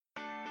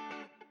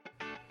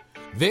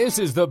This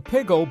is the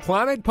Pickle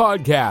Planet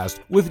Podcast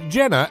with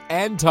Jenna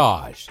and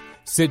Tosh.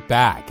 Sit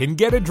back and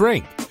get a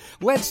drink.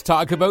 Let's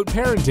talk about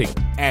parenting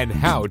and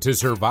how to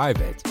survive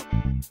it.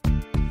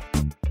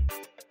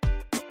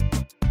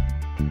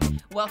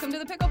 Welcome to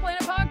the Pickle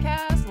Planet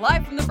Podcast,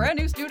 live from the brand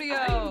new studio.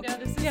 I know,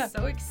 this is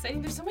so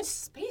exciting. There's so much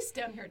space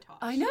down here, Tosh.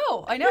 I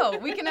know.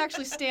 We can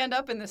actually stand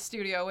up in this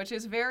studio, which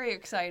is very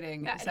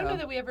exciting. Yeah, I don't know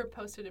that we ever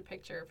posted a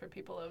picture for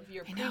people of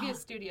your previous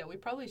studio. We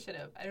probably should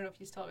have. I don't know if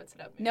you still have it set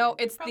up. Maybe. No,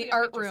 it's the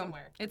art room.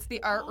 Somewhere. It's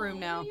the art room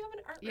now. You have an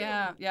art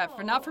room. Yeah,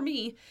 not for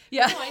me.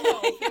 Yeah. No, I know.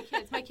 For your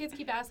kids. My kids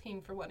keep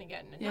asking for one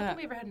again. Not that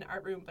we ever had an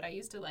art room, but I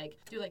used to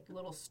do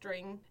little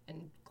string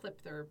and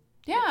clip their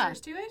pictures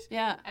to it.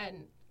 Yeah.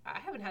 And I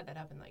haven't had that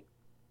up in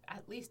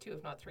at least 2,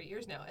 if not 3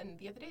 years now. And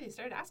the other day they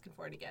started asking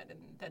for it again. And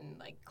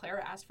then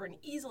Clara asked for an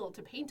easel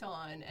to paint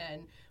on.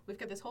 And we've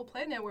got this whole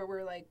plan now where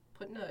we're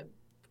putting a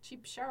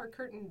cheap shower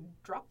curtain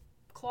drop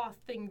cloth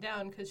thing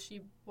down because she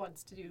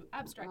wants to do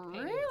abstract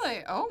paintings.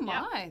 Really? Oh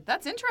my. Yeah.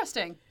 That's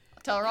interesting.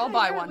 Tell her I'll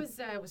buy one.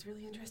 It was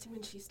really interesting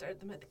when she started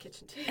them at the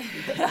kitchen table.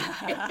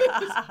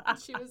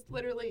 She was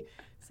literally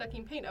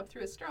sucking paint up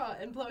through a straw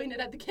and blowing it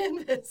at the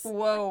canvas.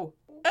 Whoa.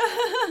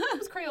 It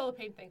was Crayola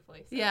paint,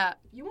 thankfully. So yeah.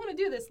 If you want to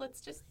do this, let's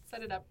just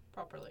set it up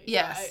properly.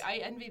 Yes. So I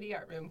envy the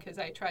art room because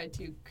I tried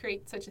to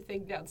create such a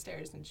thing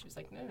downstairs and she was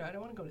like, no, I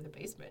don't want to go to the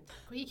basement.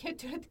 Well, you can't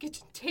do it at the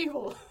kitchen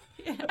table.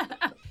 Yeah.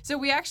 So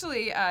we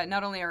actually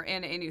not only are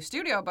in a new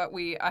studio, but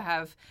we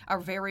have our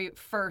very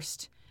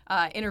first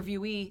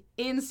interviewee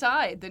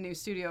inside the new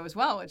studio as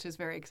well, which is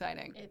very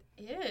exciting. It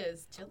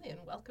is. Gillian,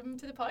 welcome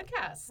to the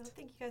podcast. Well,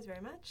 thank you guys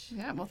very much.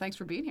 Yeah, well, thanks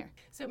for being here.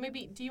 So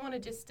maybe, do you want to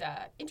just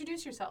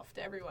introduce yourself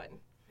to everyone?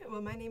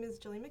 Well, my name is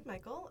Gillian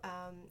MacMichael.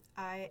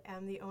 I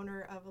am the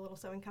owner of a little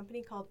sewing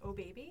company called Oh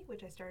Baby,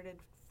 which I started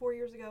 4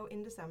 years ago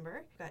in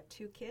December. I've got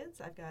 2 kids.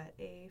 I've got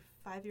a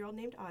 5-year-old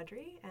named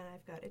Audrey, and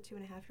I've got a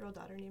 2.5-year-old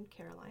daughter named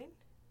Caroline.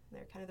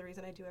 They're kind of the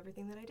reason I do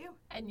everything that I do.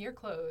 And your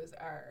clothes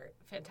are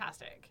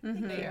fantastic.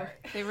 Mm-hmm. They are.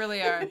 They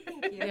really are.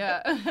 Thank you.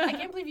 Yeah. I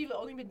can't believe you've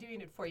only been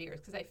doing it 4 years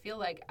because I feel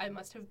like I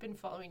must have been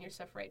following your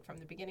stuff right from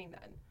the beginning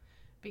then.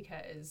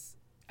 Because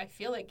I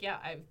feel like,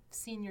 I've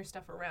seen your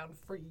stuff around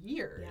for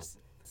years.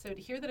 Yeah. So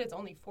to hear that it's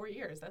only 4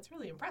 years, that's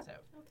really impressive.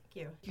 Oh, thank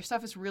you. Your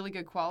stuff is really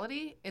good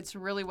quality. It's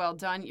really well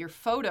done. Your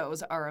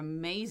photos are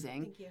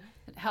amazing. Thank you.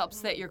 It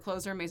helps that your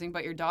clothes are amazing,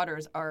 but your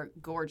daughters are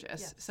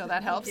gorgeous. Yes. So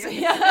that helps.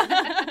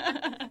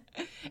 Yeah.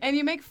 And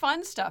you make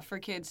fun stuff for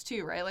kids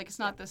too, right? It's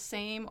not the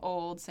same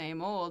old.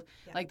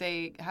 Yeah.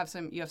 You have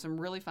some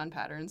really fun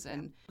patterns.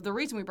 And the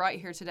reason we brought you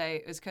here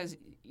today is because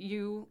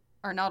you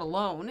are not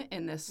alone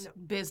in this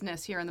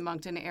business here in the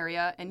Moncton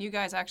area, and you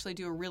guys actually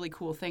do a really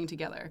cool thing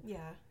together.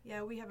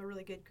 Yeah, we have a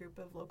really good group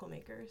of local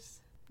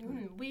makers.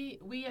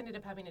 We ended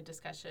up having a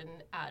discussion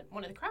at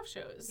one of the craft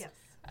shows. Yes.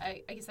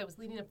 I guess that was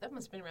leading up, that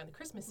must have been around the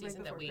Christmas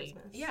season right before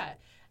Christmas. Yeah.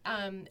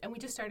 And we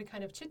just started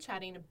kind of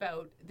chit-chatting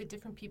about the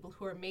different people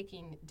who are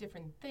making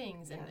different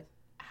things and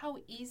how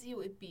easy it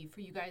would be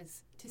for you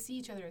guys to see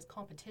each other as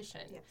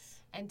competition.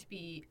 Yes. And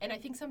I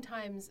think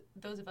sometimes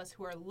those of us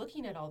who are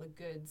looking at all the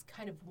goods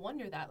kind of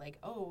wonder that,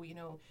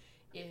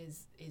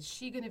 is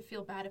she going to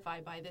feel bad if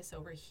I buy this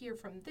over here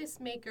from this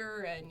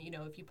maker? And,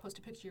 if you post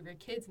a picture of your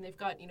kids and they've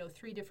got,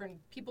 3 different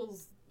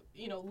people's,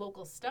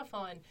 local stuff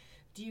on,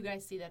 do you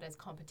guys see that as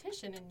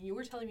competition? And you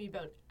were telling me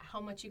about how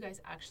much you guys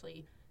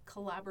actually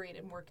collaborate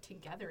and work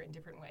together in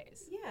different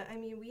ways. Yeah,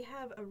 we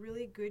have a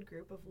really good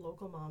group of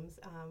local moms.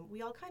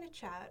 We all kind of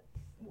chat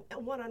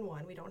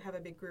one-on-one. We don't have a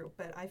big group,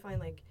 but I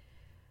find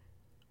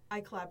I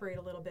collaborate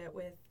a little bit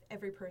with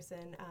every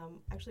person.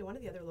 Actually, one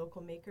of the other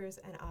local makers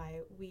and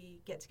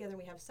we get together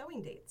and we have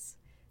sewing dates.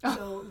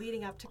 So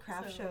leading up to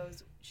craft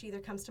shows, she either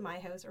comes to my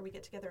house or we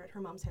get together at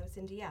her mom's house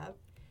in Dieppe,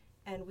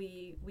 and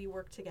we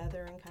work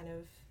together and kind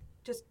of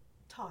just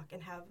talk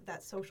and have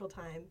that social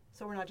time.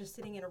 So we're not just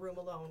sitting in a room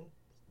alone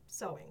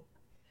sewing.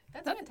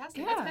 That's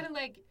fantastic. Yeah. That's kind of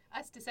like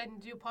us deciding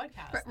to do a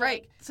podcast.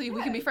 Right. So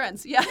we can be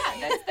friends. Yeah.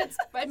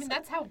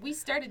 That's how we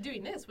started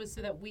doing this, was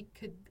so that we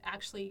could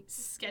actually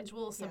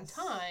schedule some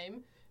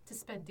time to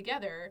spend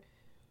together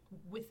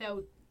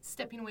without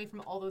stepping away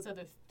from all those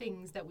other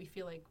things that we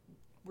feel like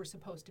we're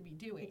supposed to be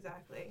doing.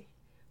 Exactly.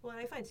 Well,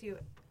 and I find too,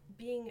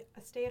 being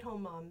a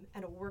stay-at-home mom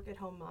and a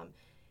work-at-home mom,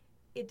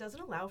 it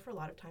doesn't allow for a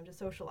lot of time to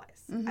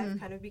socialize. Mm-hmm. I've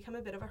kind of become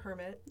a bit of a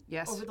hermit.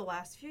 Yes. Over the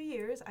last few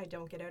years. I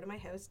don't get out of my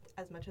house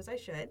as much as I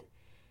should.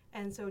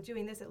 And so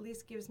doing this at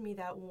least gives me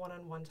that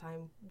one-on-one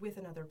time with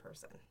another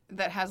person.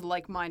 That has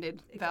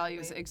like-minded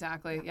values.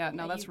 Exactly. Yeah,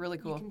 no, that's really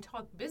cool. You can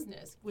talk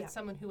business with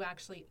someone who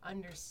actually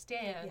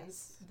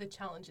understands the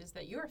challenges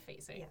that you're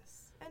facing.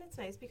 Yes. And it's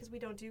nice because we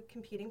don't do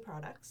competing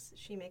products.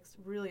 She makes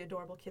really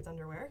adorable kids'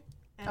 underwear.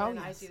 And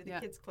then I do the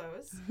kids'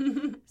 clothes.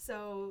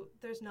 So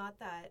there's not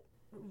that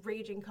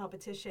raging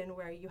competition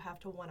where you have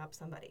to one-up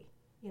somebody.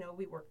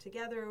 We work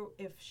together.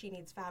 If she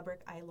needs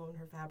fabric, I loan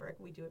her fabric.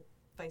 We do it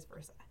vice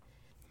versa.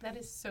 That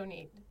is so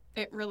neat.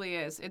 It really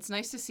is. It's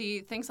nice to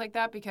see things like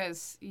that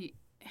because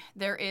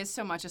there is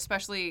so much,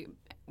 especially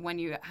when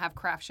you have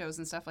craft shows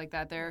and stuff like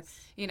that. There,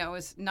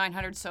 is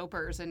 900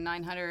 soapers and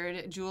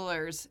 900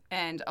 jewelers,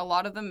 and a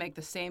lot of them make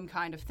the same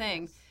kind of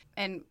thing. Yes.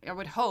 And I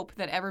would hope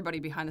that everybody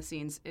behind the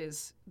scenes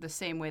is the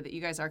same way that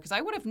you guys are, because I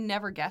would have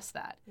never guessed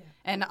that. Yeah.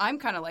 And I'm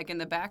kind of like in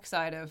the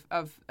backside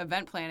of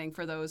event planning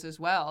for those as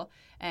well.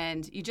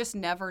 And you just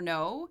never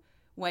know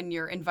when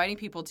you're inviting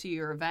people to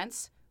your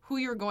events who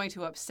you're going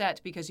to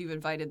upset because you've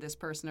invited this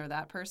person or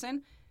that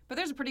person. But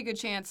there's a pretty good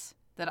chance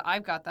that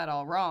I've got that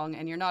all wrong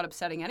and you're not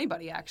upsetting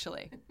anybody,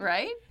 actually,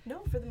 right?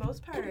 No, for the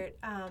most part.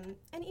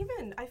 And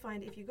even I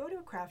find if you go to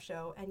a craft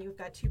show and you've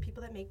got two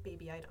people that make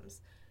baby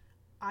items,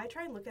 I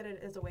try and look at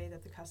it as a way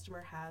that the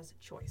customer has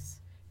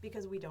choice,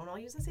 because we don't all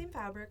use the same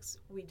fabrics.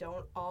 We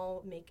don't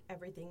all make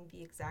everything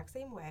the exact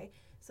same way.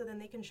 So then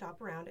they can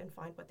shop around and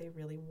find what they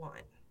really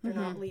want. They're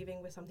not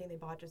leaving with something they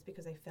bought just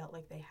because they felt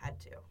like they had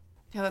to.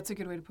 Yeah, that's a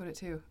good way to put it,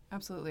 too.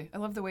 Absolutely. I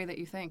love the way that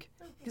you think.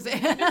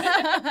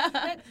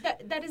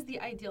 That is the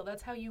ideal.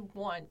 That's how you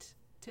want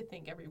to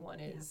think everyone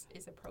is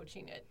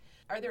approaching it.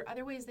 Are there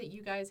other ways that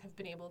you guys have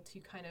been able to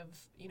kind of,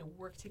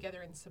 work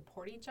together and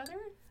support each other?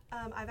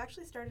 I've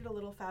actually started a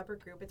little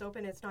fabric group. It's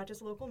open. It's not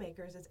just local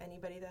makers. It's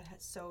anybody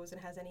that sews and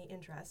has any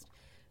interest.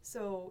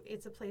 So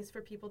it's a place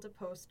for people to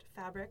post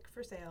fabric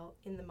for sale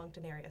in the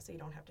Moncton area, so you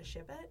don't have to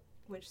ship it,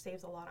 which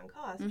saves a lot on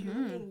cost. You're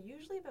looking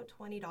usually about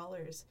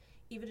 $20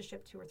 even to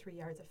ship 2 or 3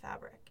 yards of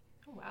fabric.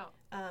 Oh, wow.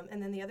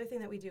 And then the other thing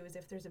that we do is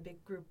if there's a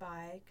big group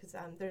buy, because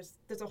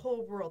there's a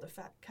whole world of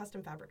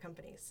custom fabric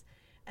companies.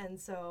 And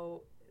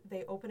so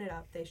they open it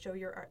up, they show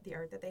the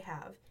art that they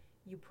have,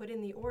 you put in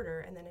the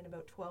order, and then in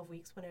about 12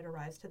 weeks when it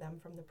arrives to them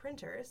from the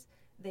printers,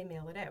 they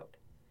mail it out.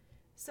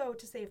 So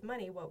to save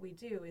money, what we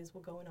do is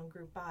we'll go in on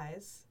group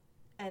buys,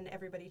 and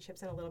everybody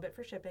chips in a little bit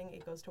for shipping.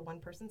 It goes to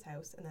one person's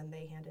house, and then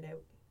they hand it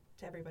out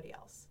to everybody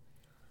else.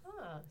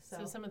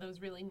 So some of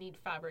those really neat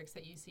fabrics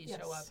that you see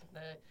show up,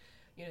 the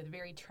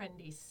very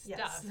trendy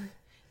stuff. Yes.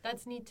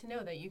 That's neat to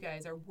know that you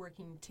guys are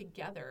working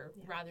together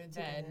rather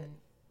than,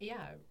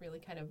 really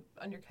kind of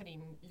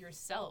undercutting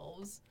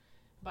yourselves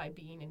by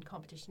being in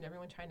competition.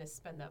 Everyone trying to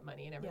spend that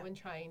money and everyone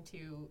trying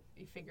to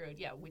figure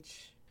out,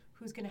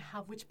 who's going to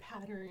have which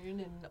pattern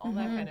and all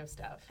that kind of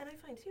stuff. And I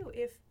find, too,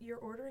 if you're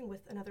ordering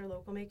with another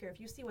local maker, if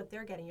you see what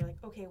they're getting, you're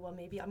like, okay, well,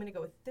 maybe I'm going to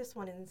go with this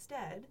one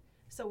instead,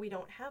 so we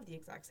don't have the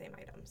exact same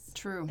items.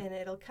 True. And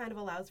it'll kind of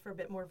allows for a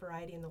bit more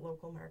variety in the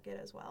local market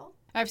as well.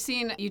 I've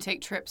seen you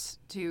take trips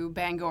to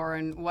Bangor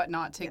and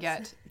whatnot to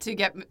get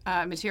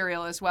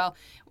material as well.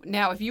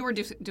 Now, if you were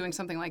doing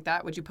something like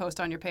that, would you post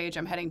on your page,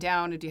 I'm heading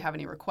down, do you have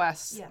any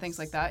requests, things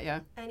like that,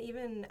 And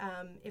even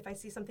if I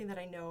see something that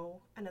I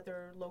know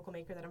another local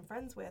maker that I'm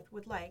friends with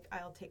would like,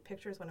 I'll take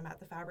pictures when I'm at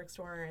the fabric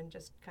store and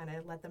just kind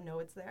of let them know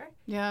it's there.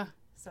 Yeah.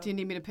 So, do you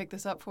need me to pick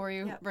this up for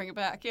you? Bring it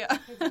back,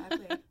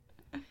 Exactly.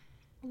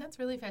 That's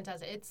really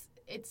fantastic.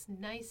 It's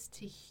nice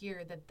to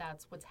hear that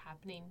that's what's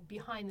happening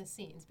behind the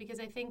scenes, because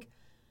I think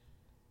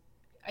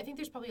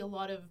there's probably a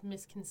lot of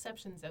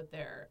misconceptions out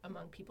there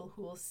among people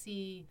who will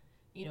see,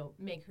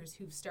 makers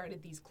who've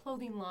started these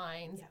clothing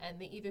lines and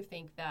they either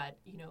think that,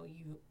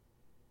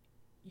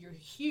 you're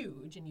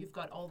huge and you've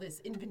got all this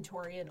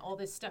inventory and all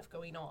this stuff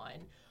going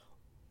on,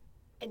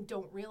 and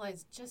don't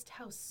realize just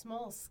how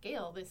small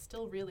scale this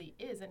still really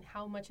is and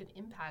how much it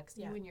impacts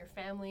you and your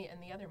family and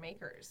the other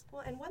makers.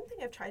 Well, and one thing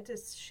I've tried to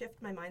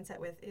shift my mindset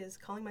with is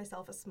calling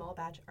myself a small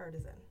batch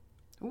artisan.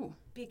 Ooh.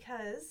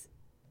 Because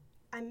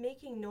I'm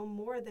making no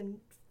more than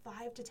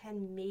 5 to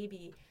 10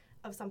 maybe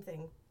of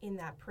something in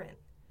that print.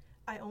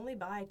 I only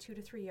buy 2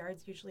 to 3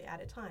 yards usually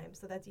at a time,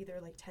 so that's either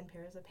like 10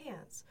 pairs of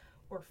pants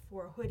or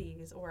 4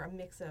 hoodies or a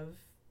mix of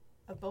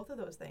both of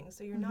those things.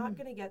 So you're not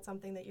going to get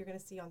something that you're going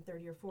to see on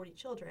 30 or 40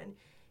 children.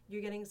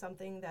 You're getting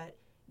something that,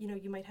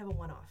 you might have a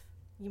one-off.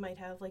 You might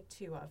have like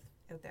 2 of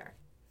out there.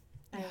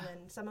 And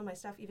then some of my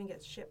stuff even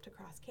gets shipped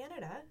across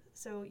Canada,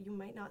 so you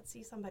might not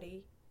see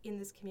somebody in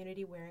this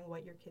community wearing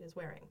what your kid is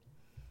wearing.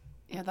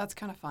 Yeah, that's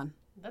kind of fun.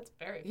 That's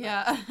very fun.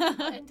 Yeah.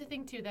 And to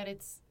think, too, that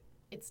it's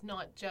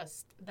not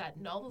just that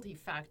novelty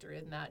factor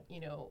in that,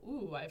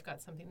 I've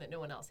got something that no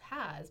one else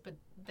has, but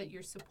that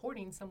you're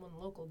supporting someone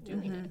local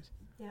doing it.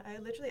 Yeah,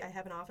 I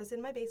have an office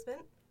in my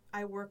basement.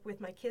 I work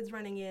with my kids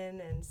running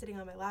in and sitting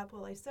on my lap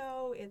while I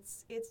sew.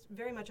 It's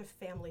very much a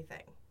family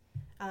thing.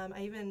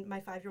 My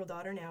 5-year-old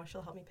daughter now,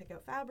 she'll help me pick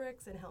out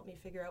fabrics and help me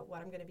figure out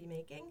what I'm going to be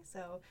making.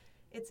 So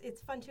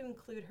it's fun to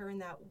include her in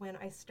that. When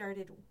I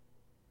started,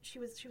 she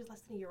was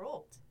less than a year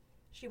old.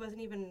 She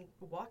wasn't even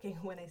walking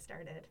when I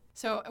started.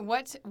 So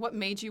what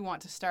made you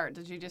want to start?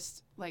 Did you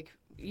just,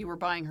 you were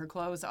buying her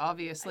clothes,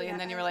 obviously, and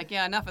then you were like,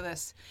 enough of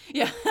this.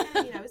 Yeah.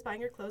 And, I was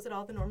buying her clothes at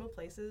all the normal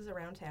places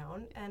around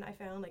town, and I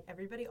found,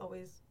 everybody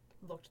always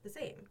looked the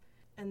same.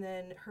 And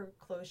then her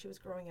clothes she was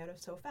growing out of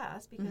so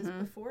fast, because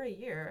before a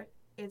year,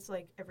 it's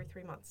every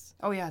 3 months.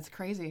 Oh, yeah, it's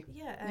crazy.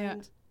 Yeah,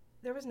 and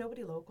there was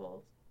nobody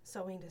local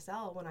sewing to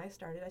sell when I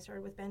started. I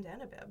started with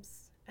bandana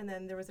bibs. And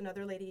then there was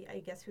another lady, I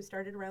guess, who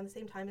started around the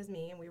same time as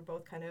me, and we were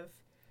both kind of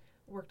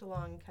worked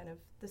along kind of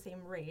the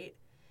same rate.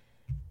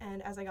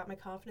 And as I got my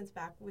confidence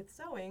back with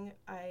sewing,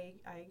 I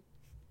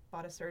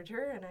bought a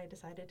serger, and I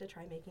decided to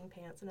try making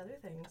pants and other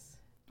things.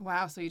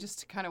 Wow, so you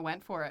just kind of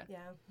went for it. Yeah.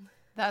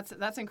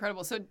 That's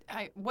incredible. So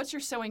what's your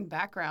sewing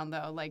background,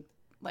 though?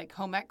 Like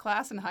home ec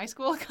class in high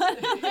school?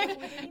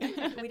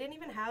 We didn't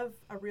even have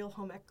a real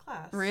home ec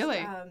class.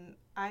 Really?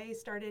 I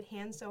started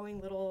hand sewing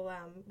little,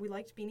 we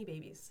liked Beanie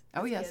Babies.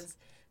 Oh, as yes. kids.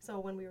 So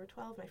when we were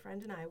 12, my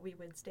friend and I, we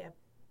would stay up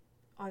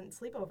on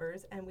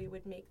sleepovers, and we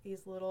would make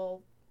these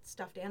little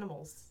stuffed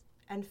animals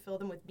and fill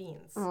them with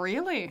beans.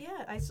 Really?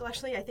 Yeah, I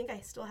think I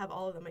still have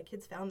all of them. My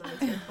kids found them and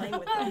started playing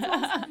with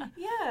them.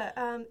 Yeah,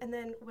 and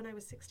then when I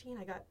was 16,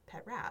 I got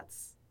pet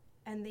rats,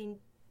 and they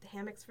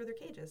hammocks for their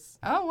cages.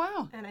 Oh,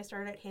 wow. And I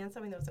started hand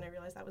sewing those, and I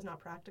realized that was not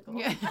practical.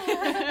 Yeah.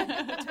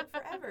 It took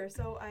forever.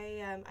 So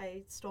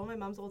I stole my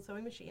mom's old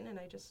sewing machine, and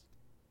I just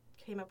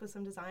came up with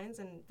some designs,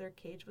 and their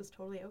cage was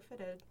totally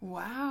outfitted.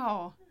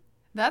 Wow.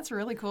 That's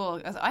really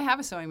cool. I have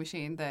a sewing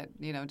machine that,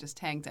 just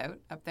hangs out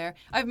up there.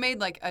 I've made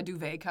like a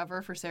duvet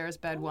cover for Sarah's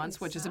bed once,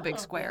 which is a big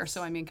square.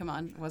 So, I mean, come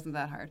on, it wasn't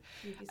that hard.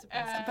 You'd be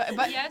surprised.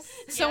 But yes,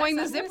 sewing I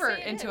the was gonna zipper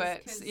say into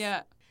it. 'cause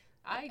Yeah.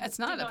 It's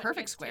not did a perfect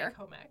get to square. take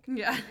home ec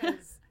Yeah.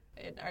 because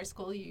in our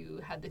school you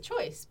had the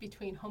choice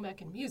between home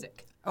ec and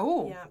music.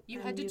 Oh. Yeah, You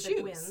and had to music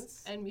choose,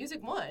 wins. and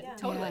music won Yeah.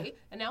 totally. Yeah.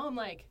 And now I'm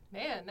like,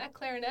 man, that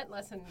clarinet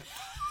lesson is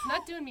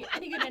not doing me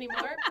any good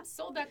anymore.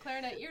 Sold that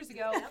clarinet years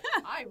ago.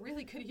 I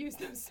really could have used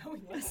those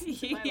sewing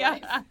lessons in my life.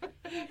 Yeah.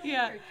 When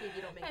Yeah. you're a kid,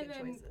 you don't make And good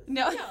then- choices.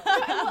 No. No,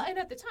 well, and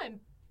at the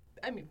time,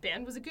 I mean,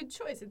 band was a good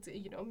choice. It's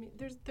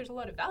there's a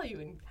lot of value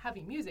in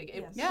having music.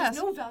 Yes. Yes.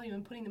 There's no value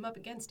in putting them up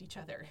against each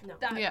other. No.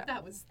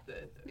 That was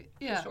the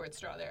Yeah. short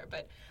straw there.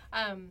 But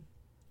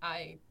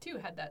I too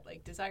had that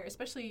like desire,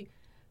 especially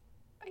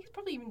I guess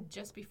probably even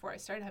just before I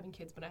started having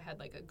kids, when I had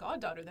like a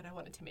goddaughter that I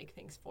wanted to make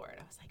things for, and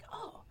I was like,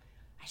 oh,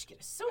 I should get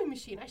a sewing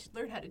machine. I should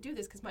learn how to do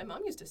this because my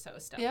mom used to sew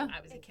stuff Yeah. when I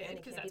was a kid And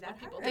it because can't be that's what that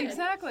people hard. did.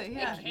 Exactly.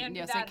 Yeah. It can't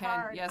yes, be that it can.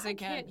 hard. Yes, I it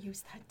can. can't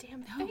use that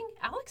damn thing.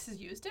 Alex has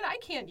used it. I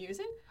can't use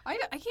it. I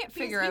can't Because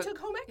figure he out. took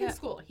home ec yeah. in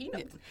school. He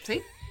knows.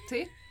 See?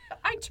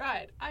 I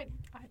tried. I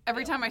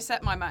Every failed. time I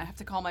set my mind, I have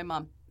to call my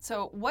mom.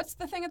 So what's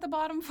the thing at the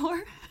bottom for?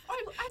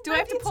 I Do I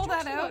have read to the pull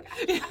that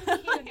instruction out? book.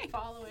 I can't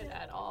follow it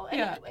at all. And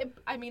Yeah.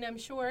 I mean, I'm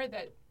sure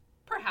that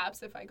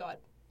perhaps if I got,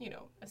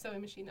 a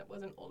sewing machine that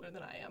wasn't older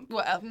than I am,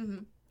 Well,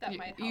 that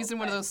might help. using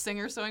one of but those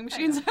Singer sewing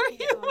machines, are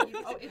you?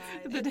 Oh, it's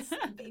the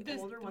this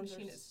older ones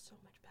machine are is- so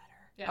much better.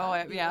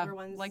 Yeah. Oh, The yeah. older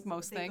ones, Like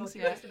most they things, go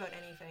through yeah. just about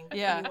anything.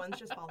 Yeah. The new ones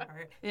just fall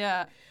apart.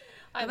 Yeah.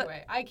 Either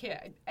way, I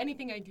can't.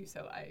 Anything I do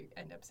I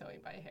end up sewing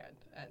by hand.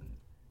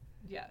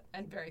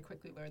 And very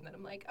quickly learn that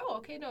I'm like, oh,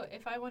 okay, no,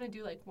 if I want to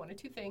do like one or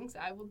two things,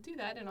 I will do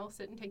that, and I'll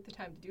sit and take the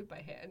time to do it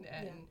by hand.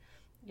 And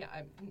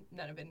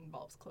none of it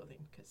involves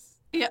clothing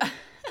because Yeah.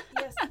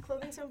 Yes,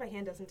 clothing sewn by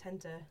hand doesn't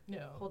tend to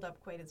hold up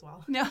quite as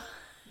well. No.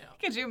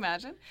 Could you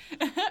imagine?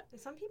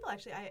 Some people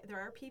actually, there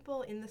are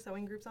people in the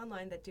sewing groups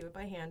online that do it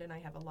by hand, and I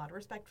have a lot of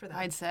respect for them.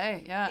 I'd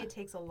say, yeah. It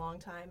takes a long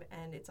time,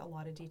 and it's a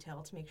lot of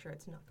detail to make sure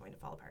it's not going to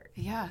fall apart.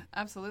 Yeah,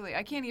 absolutely.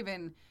 I can't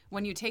even,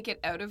 when you take it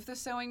out of the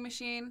sewing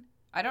machine,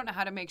 I don't know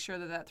how to make sure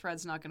that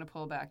thread's not going to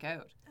pull back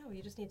out. Oh,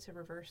 you just need to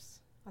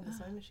reverse on the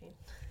sewing machine.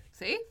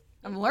 See?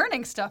 I'm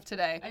learning stuff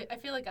today. I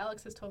feel like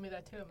Alex has told me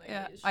that too. I'm like,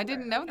 Yeah, sure. I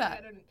didn't know Okay, that.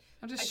 I don't,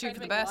 I'm just I shoot tried for to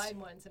the make best. line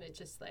ones, and it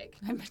just like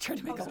I'm trying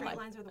to make a Straight line.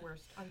 lines are the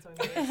worst on sewing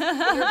machines.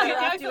 Yeah, You're better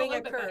I off feel a doing a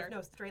little bit curve. better.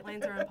 No, straight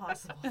lines are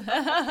impossible.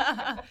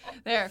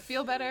 There,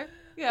 feel better?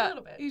 Yeah,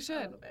 little bit, you a should.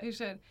 little bit. You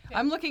should. Yeah.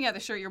 I'm looking at the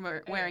shirt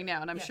you're wearing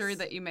now, and I'm sure Yes.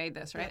 that you made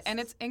this, right? Yes. And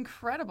it's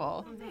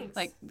incredible. Oh, thanks.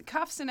 Like the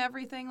cuffs and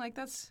everything. Like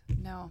that's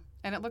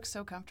and it looks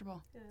so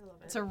comfortable. Yeah, I love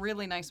it. It's a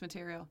really nice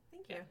material.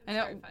 Thank you. And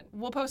very fun.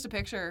 we'll post a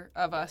picture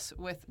of us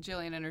with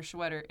Gillian in her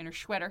sweater.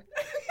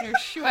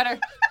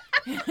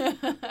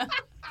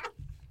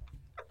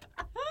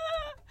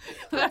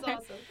 that's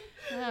awesome.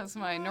 That's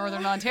my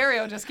Northern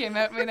Ontario just came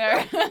out me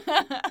there.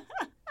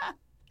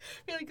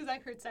 Really, because I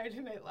heard Saturday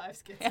Night Live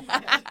skits in my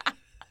head.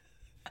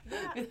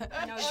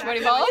 I know Sweaty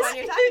exactly balls? which one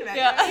you're talking about.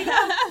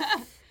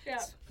 Yeah. Yeah.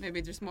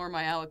 Maybe just more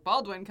my Alec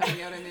Baldwin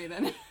coming out of me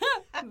than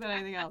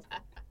anything else.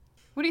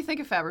 What do you think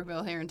of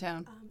Fabricville here in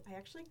town? I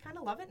actually kind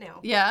of love it now.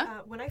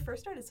 Yeah? When I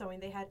first started sewing,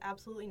 they had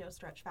absolutely no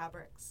stretch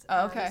fabrics.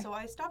 Oh, okay. So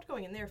I stopped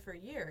going in there for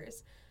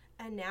years.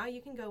 And now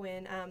you can go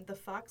in. The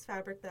fox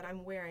fabric that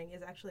I'm wearing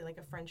is actually like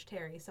a French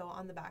terry. So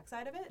on the back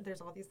side of it,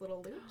 there's all these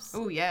little loops.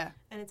 Oh, yeah.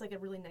 And it's like a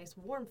really nice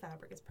warm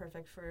fabric. It's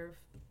perfect for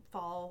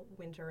fall,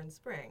 winter, and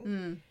spring.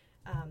 Mm.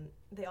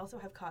 They also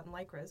have cotton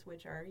lycras,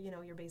 which are,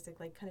 your basic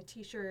like kind of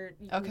t-shirt.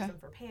 You Okay. use them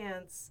for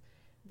pants.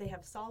 They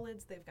have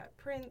solids. They've got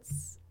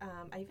prints.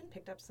 I even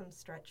picked up some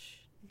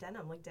stretch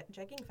denim, like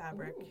jegging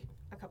fabric,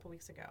 a couple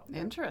weeks ago. That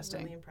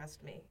Interesting. really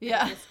impressed me.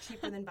 Yeah. It's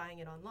cheaper than buying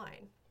it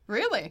online.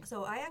 Really?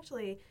 So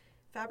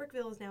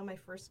Fabricville is now my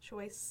first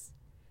choice.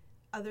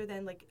 Other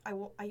than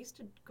I used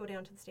to go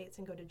down to the States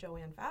and go to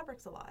Joanne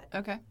Fabrics a lot.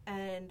 Okay.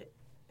 And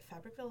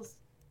Fabricville's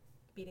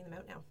beating them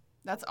out now.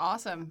 That's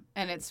awesome.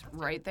 And it's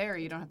right there.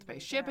 You don't have to pay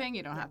shipping.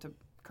 You don't have to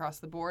cross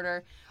the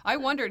border. I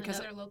wondered because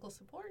Another local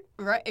support.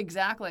 right,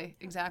 exactly.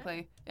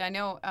 I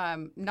know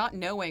not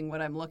knowing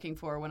what I'm looking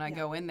for when I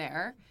go in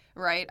there,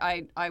 right?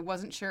 I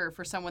wasn't sure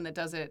for someone that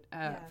does it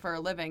for a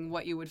living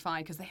what you would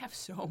find, because they have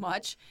so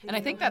much. And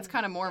I think that's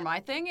kind of more my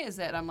thing, is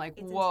that I'm like,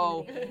 It's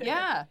whoa. intimidating.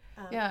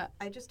 Yeah.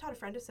 I just taught a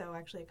friend to sew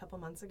actually a couple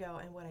months ago,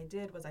 and what I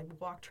did was I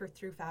walked her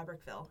through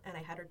Fabricville, and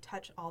I had her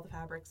touch all the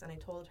fabrics, and I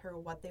told her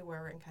what they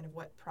were and kind of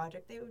what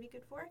project they would be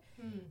good for.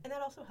 And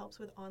that also helps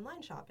with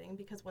online shopping,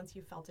 because once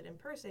you've felt it in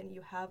person,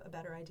 you have a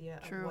better idea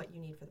of what you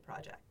need for the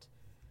project.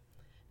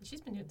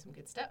 She's been doing some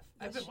good stuff.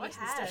 I've Yes, been watching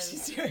the has.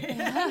 stuff she's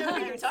doing. I know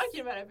what you're talking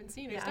about. I've been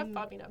seeing her stuff I'm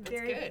popping up.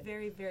 Very, it's good.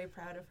 very, very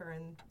proud of her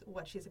and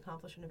what she's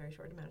accomplished in a very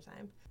short amount of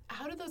time.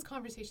 How do those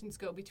conversations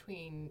go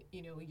between,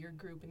 you know, your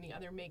group and the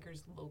other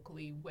makers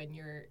locally when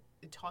you're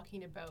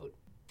talking about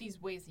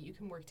these ways that you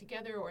can work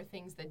together, or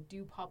things that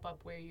do pop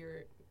up where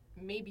you're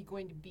maybe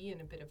going to be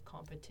in a bit of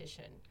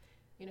competition?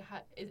 You know,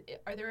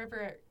 are there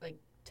ever like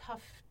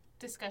tough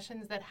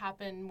discussions that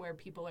happen where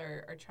people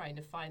are trying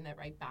to find that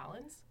right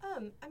balance?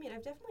 I mean,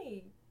 I've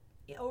definitely,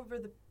 over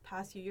the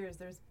past few years,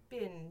 there's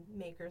been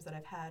makers that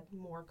I've had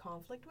more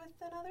conflict with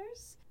than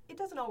others. It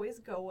doesn't always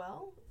go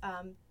well.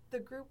 The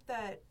group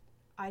that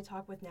I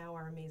talk with now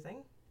are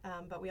amazing,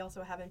 but we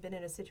also haven't been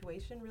in a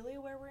situation really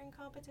where we're in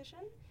competition.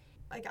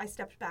 Like, I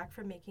stepped back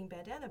from making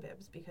bandana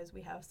bibs because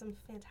we have some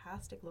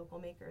fantastic local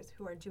makers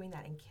who are doing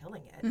that and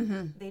killing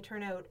it. They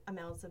turn out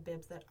amounts of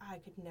bibs that I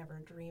could never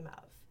dream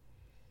of.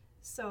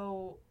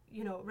 So,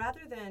 you know,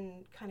 rather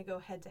than kind of go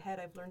head to head,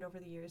 I've learned over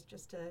the years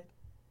just to,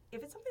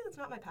 if it's something that's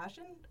not my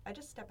passion, I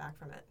just step back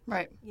from it.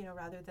 Right. You know,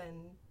 rather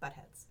than butt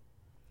heads.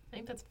 I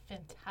think that's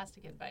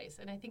fantastic advice.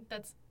 And I think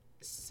that's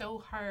so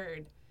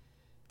hard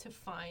to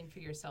find for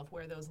yourself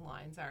where those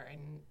lines are.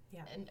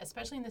 And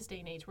especially in this day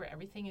and age where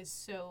everything is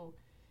so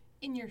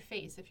in your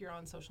face, if you're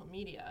on social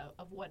media,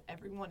 of what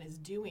everyone is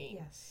doing.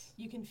 Yes.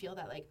 You can feel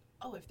that, like,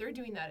 oh, if they're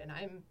doing that and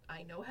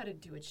I know how to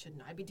do it,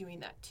 shouldn't I be doing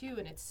that too?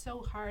 And it's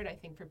so hard, I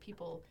think, for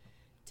people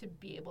to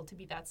be able to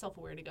be that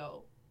self-aware to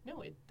go,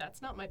 no,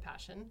 that's not my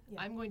passion. Yeah.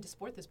 I'm going to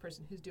support this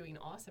person who's doing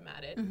awesome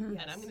at it, and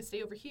I'm going to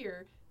stay over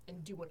here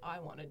and do what I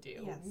want to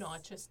do,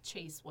 not just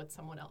chase what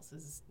someone else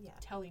is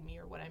telling me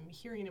or what I'm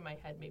hearing in my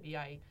head maybe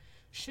I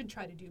should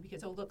try to do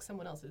because, oh, look,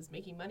 someone else is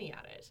making money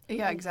at it.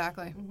 Yeah,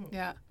 exactly.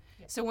 Yeah.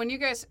 So when you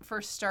guys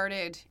first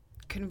started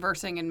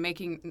conversing and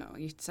making, no,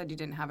 you said you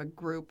didn't have a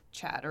group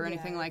chat or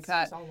anything like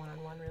that. It's all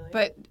one-on-one, really.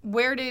 But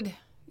where did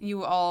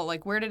you all,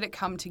 like, where did it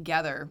come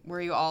together? Were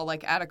you all,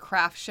 like, at a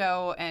craft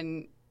show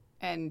and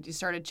you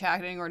started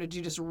chatting, or did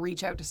you just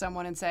reach out to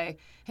someone and say,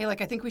 hey, like,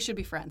 I think we should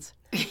be friends?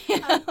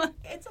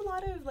 It's a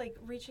lot of, like,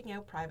 reaching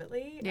out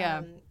privately.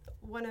 Yeah.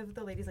 One of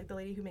the ladies, like the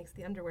lady who makes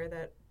the underwear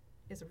that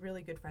is a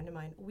really good friend of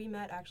mine, we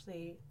met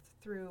actually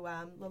through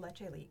La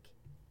Leche League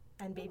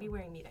and baby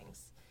wearing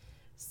meetings.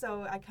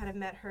 So I kind of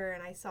met her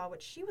and I saw what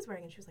she was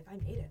wearing and she was like, I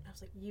made it. And I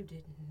was like, you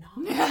did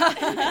not. At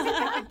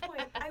that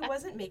point, I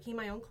wasn't making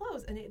my own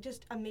clothes, and it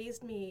just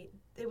amazed me.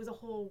 It was a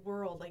whole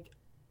world. Like,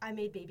 I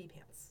made baby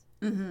pants.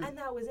 And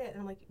that was it. And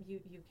I'm like, you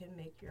can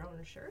make your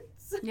own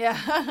shirts?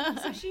 Yeah.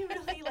 So she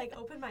really, like,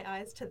 opened my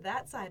eyes to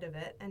that side of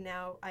it. And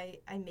now I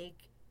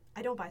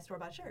don't buy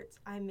store-bought shirts.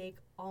 I make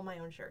all my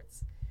own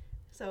shirts.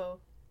 So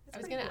I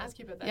was going to ask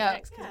you about that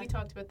next, because we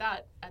talked about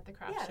that at the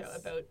craft show,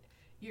 about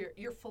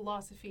your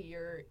philosophy,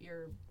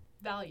 your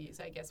values,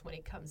 I guess, when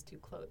it comes to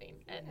clothing.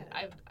 And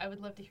I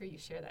would love to hear you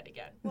share that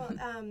again. Well,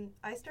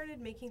 I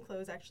started making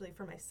clothes actually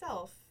for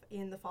myself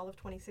in the fall of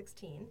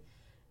 2016.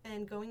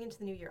 And going into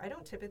the new year, I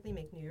don't typically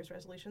make New Year's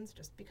resolutions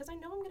just because I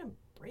know I'm going to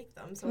break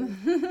them. So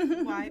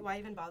why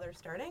even bother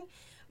starting?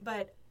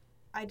 But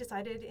I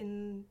decided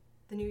in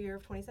the new year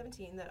of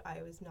 2017 that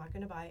I was not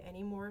going to buy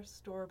any more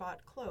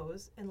store-bought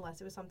clothes unless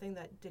it was something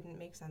that didn't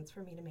make sense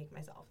for me to make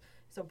myself.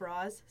 So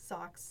bras,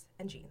 socks,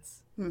 and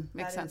jeans.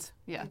 Makes sense.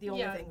 Yeah. The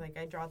only thing, like,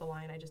 I draw the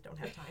line, I just don't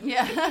have time.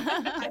 Yeah.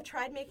 I've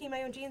tried making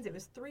my own jeans. It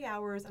was 3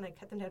 hours, and I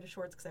cut them down to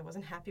shorts because I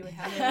wasn't happy with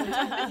how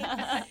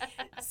they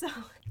looked. So,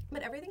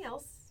 but everything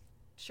else,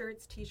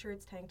 shirts,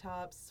 t-shirts, tank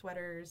tops,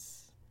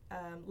 sweaters,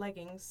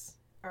 leggings,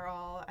 are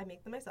all, I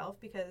make them myself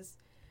because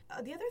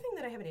the other thing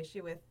that I have an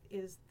issue with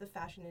is the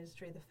fashion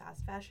industry, the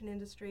fast fashion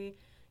industry.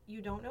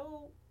 You don't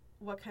know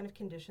what kind of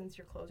conditions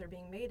your clothes are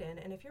being made in,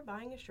 and if you're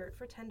buying a shirt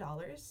for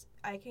 $10,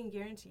 I can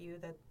guarantee you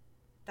that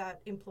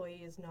that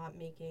employee is not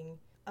making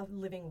a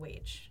living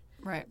wage.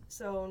 Right.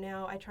 So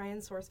now I try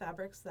and source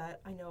fabrics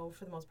that I know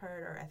for the most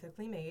part are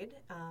ethically made,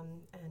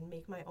 and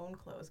make my own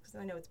clothes because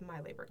I know it's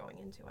my labor going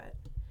into it.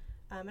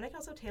 And I can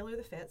also tailor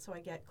the fit so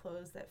I get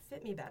clothes that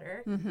fit me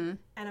better. And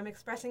I'm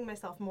expressing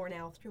myself more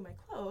now through my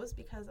clothes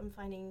because I'm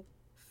finding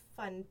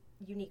fun,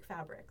 unique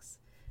fabrics.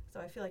 So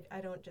I feel like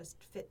I don't just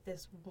fit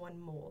this one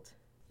mold.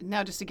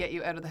 Now just to get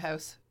you out of the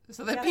house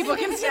so that people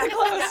can see the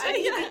clothes. I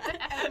need to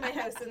get out of my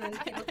house and then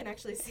people can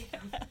actually see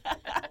them.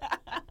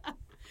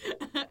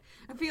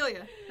 I feel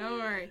you. Don't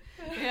worry.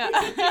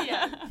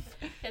 Yeah.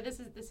 Yeah,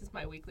 this is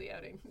my weekly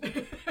outing.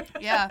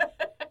 Yeah.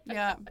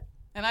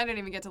 And I didn't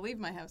even get to leave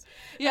my house.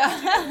 Yeah.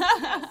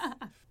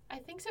 I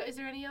think so. Is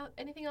there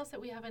anything else that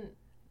we haven't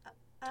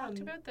talked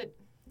about that?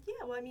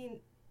 Yeah, well, I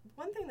mean,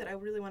 one thing that I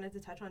really wanted to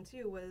touch on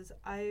too was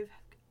I've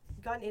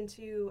gotten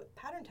into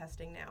pattern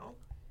testing now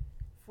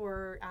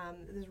for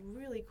this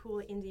really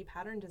cool indie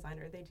pattern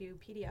designer. They do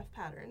PDF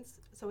patterns,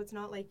 so it's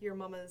not like your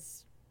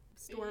mama's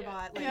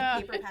store-bought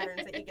paper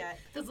patterns that you get.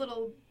 Those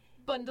little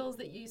bundles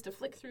that you used to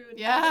flick through. And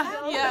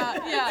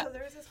Yeah. So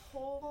there's this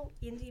whole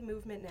indie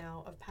movement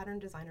now of pattern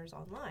designers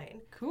online.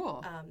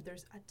 Cool.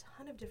 There's a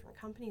ton of different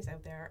companies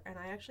out there, and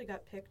I actually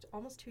got picked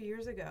almost 2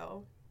 years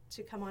ago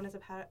to come on as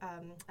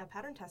a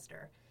pattern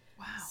tester.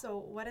 Wow. So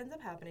what ends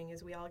up happening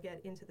is we all get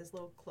into this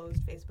little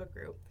closed Facebook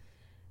group,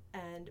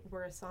 and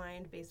we're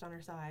assigned based on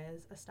our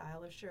size a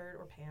style of shirt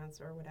or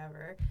pants or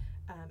whatever,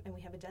 and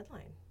we have a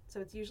deadline. So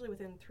it's usually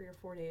within 3 or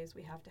 4 days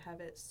we have to have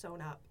it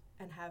sewn up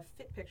and have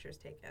fit pictures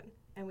taken,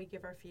 and we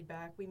give our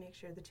feedback. We make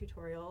sure the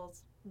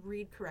tutorials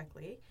read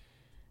correctly,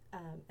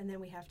 and then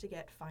we have to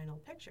get final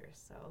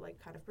pictures, so like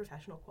kind of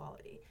professional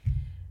quality.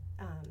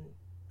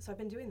 So I've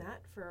been doing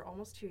that for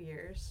almost 2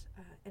 years,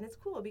 and it's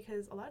cool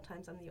because a lot of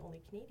times I'm the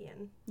only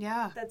Canadian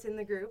that's in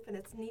the group, and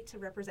it's neat to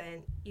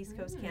represent East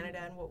Coast Canada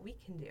and what we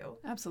can do.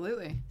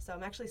 Absolutely. So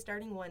I'm actually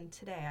starting one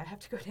today. I have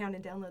to go down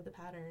and download the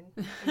pattern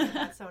and get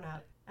that sewn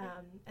up.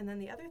 And then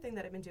the other thing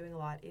that I've been doing a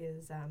lot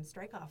is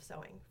strike-off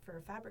sewing for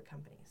fabric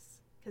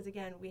companies. Because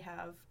again, we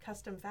have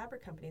custom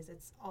fabric companies.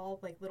 It's all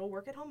like little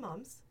work-at-home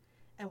moms.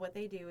 And what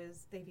they do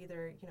is they've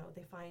either,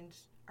 they find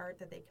art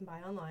that they can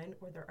buy online,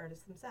 or they're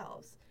artists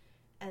themselves.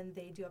 And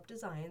they do up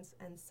designs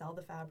and sell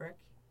the fabric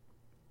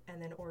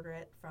and then order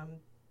it from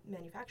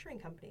manufacturing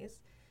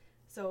companies.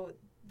 So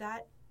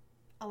that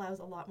allows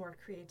a lot more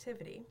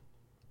creativity.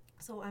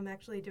 So I'm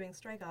actually doing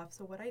strike-off.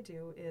 So what I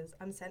do is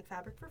I'm sent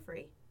fabric for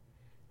free,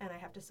 and I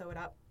have to sew it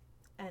up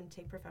and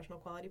take professional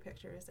quality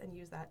pictures and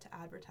use that to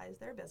advertise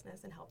their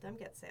business and help them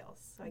get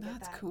sales. So I get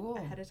that cool.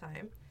 ahead of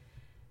time.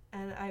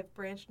 And I've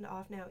branched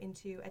off now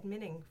into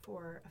adminning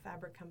for a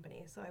fabric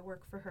company. So I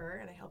work for her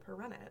and I help her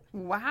run it.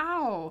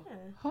 Wow. Yeah.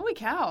 Holy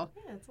cow.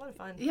 Yeah, it's a lot of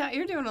fun. Yeah,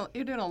 you're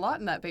doing a lot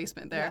in that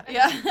basement there.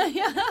 Yeah.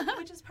 Yeah.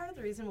 Which is part of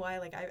the reason why,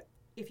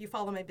 if you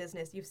follow my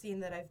business, you've seen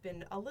that I've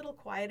been a little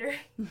quieter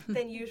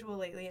than usual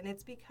lately. And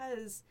it's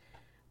because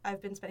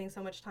I've been spending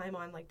so much time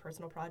on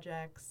personal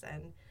projects.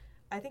 And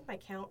I think my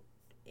count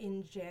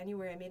in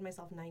January, I made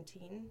myself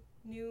 19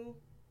 new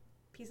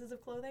pieces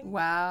of clothing.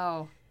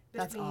 Wow.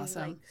 That's Between,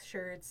 awesome.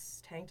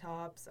 Shirts, tank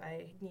tops.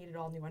 I needed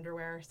all new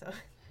underwear, so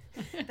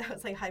that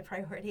was high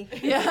priority.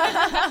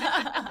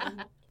 Yeah.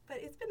 But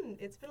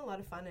it's been a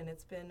lot of fun, and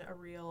it's been a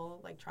real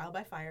trial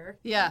by fire.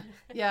 Yeah.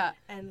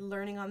 And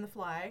learning on the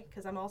fly,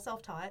 because I'm all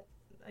self-taught.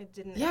 I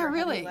didn't Yeah, ever have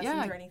really. any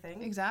lessons Yeah. or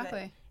anything.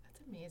 Exactly. That's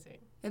amazing.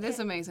 It is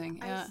amazing.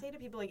 Yeah. I say to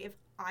people, if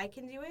I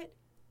can do it,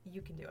 you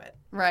can do it.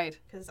 Right.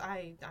 Because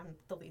I'm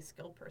the least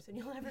skilled person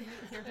you'll ever meet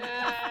in your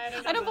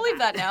I don't believe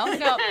that now.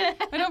 No,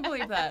 I don't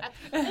believe that.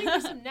 I think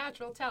there's some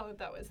natural talent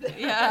that was there.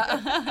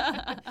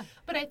 Yeah.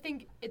 But I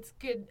think it's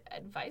good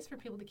advice for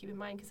people to keep in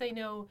mind, because I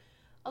know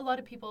a lot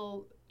of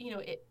people,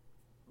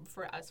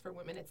 for us, for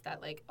women, it's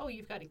that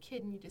you've got a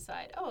kid and you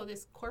decide,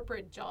 this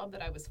corporate job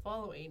that I was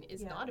following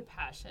is not a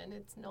passion.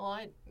 It's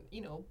not,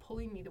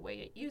 pulling me the way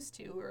it used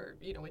to, or,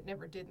 it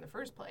never did in the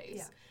first place.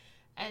 Yeah.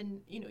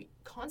 And,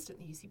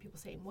 constantly you see people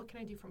saying, what can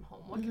I do from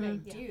home? What can I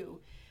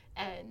do?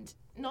 And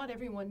not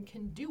everyone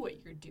can do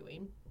what you're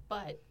doing,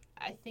 but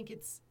I think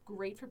it's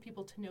great for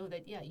people to know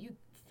that, you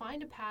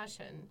find a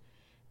passion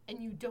and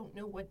you don't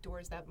know what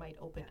doors that might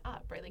open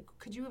up, right?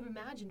 Could you have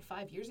imagined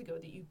 5 years ago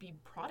that you'd be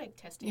product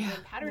testing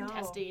and pattern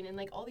testing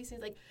and all these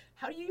things?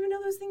 How do you even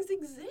know those things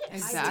exist?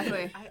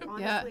 Exactly. I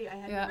honestly, I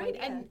had no Right,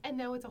 idea. and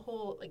now it's a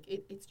whole,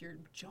 it's your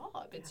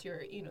job. It's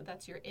your,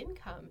 that's your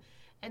income.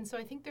 And so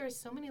I think there are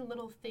so many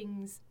little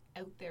things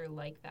out there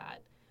like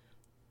that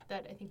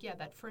I think,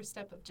 that first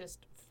step of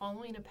just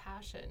following a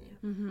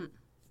passion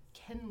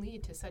can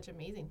lead to such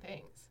amazing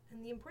things.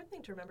 And the important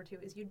thing to remember, too,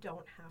 is you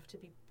don't have to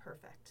be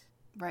perfect.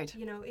 Right.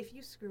 If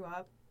you screw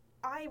up,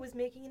 I was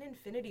making an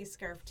infinity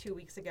scarf 2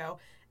 weeks ago,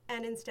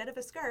 and instead of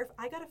a scarf,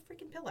 I got a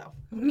freaking pillow.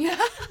 Yeah.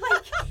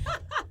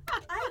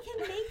 I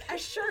can make a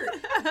shirt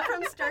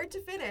from start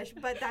to finish,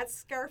 but that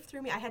scarf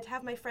threw me. I had to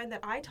have my friend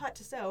that I taught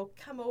to sew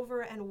come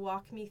over and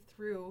walk me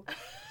through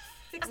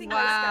fixing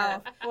my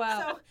scarf. Wow.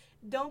 So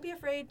don't be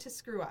afraid to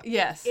screw up.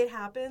 Yes. It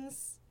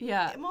happens.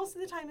 Yeah. Most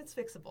of the time, it's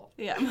fixable.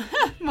 Yeah.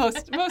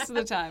 most of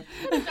the time.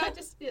 Not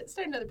just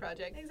start another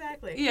project.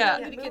 Exactly. Yeah.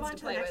 Move kids on to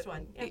to play the next with.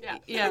 one.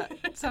 Yeah.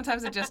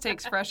 Sometimes it just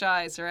takes fresh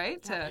eyes,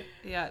 right?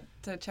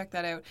 To check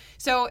that out.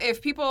 So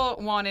if people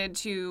wanted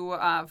to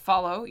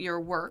follow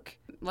your work,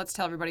 let's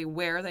tell everybody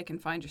where they can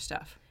find your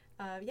stuff.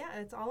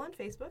 It's all on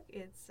Facebook.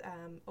 It's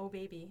Oh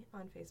Baby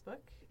on Facebook.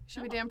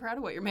 Should be damn proud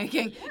of what you're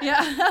making.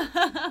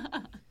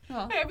 Yeah.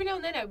 Well. Every now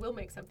and then I will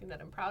make something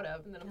that I'm proud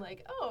of, and then I'm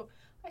like,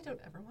 I don't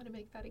ever want to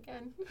make that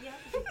again. Yeah.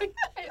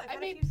 I I've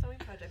made a few sewing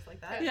projects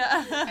like that.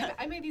 Yeah.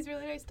 I made these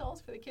really nice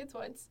dolls for the kids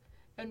once,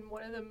 and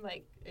one of them,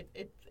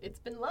 it's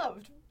been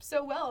loved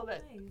so well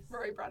that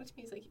Rory brought it to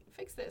me. He's like,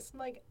 fix this. I'm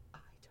like, I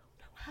don't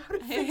know how to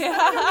fix it.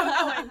 I don't know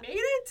how I made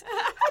it.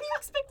 How do you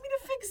expect me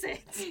to fix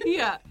it?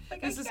 Yeah.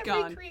 This is I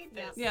can't gone. recreate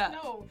this. Yeah.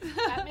 No.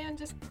 Batman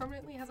just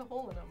permanently has a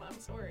hole in him. I'm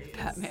sorry.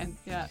 Batman.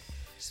 Yeah.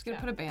 Just gonna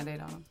put a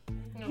Band-Aid on him.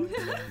 No,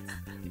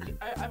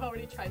 I've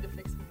already tried to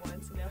fix him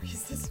once, and now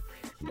he's this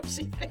weird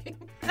mushy thing.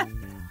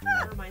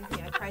 That reminds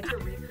me, I tried to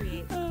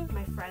recreate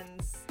my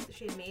friend's.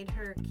 She had made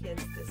her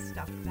kids this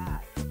stuffed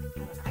bat.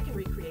 I can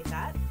recreate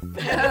that.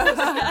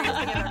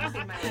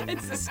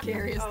 It's the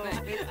scariest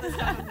thing. It's the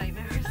stuff of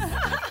nightmares.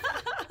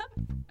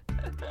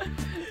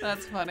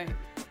 That's funny.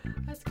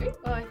 That's great.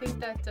 Well, I think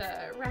that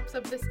wraps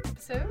up this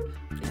episode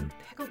in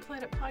Pickle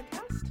Planet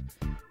podcast.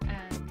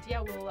 And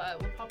yeah, we'll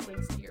pop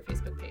links to your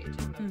Facebook page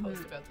and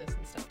post about this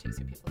and stuff too,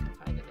 so people can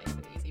find it nice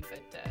and easy.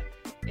 But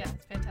yeah,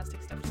 it's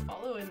fantastic stuff to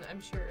follow, and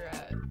I'm sure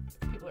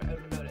if people are out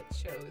and about at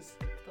shows,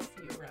 they'll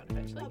see you around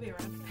eventually. I'll be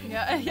around.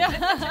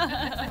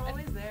 Yeah. I'm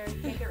always there.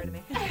 You can't get rid of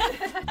me.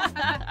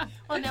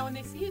 Well, now when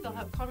they see you, they'll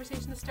have a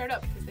conversation to start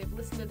up because they've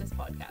listened to this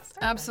podcast.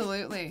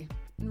 Absolutely.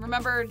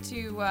 Remember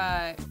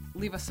to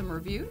leave us some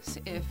reviews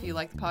if you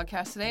like the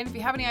podcast today. And if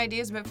you have any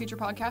ideas about future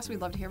podcasts,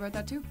 we'd love to hear about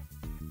that too.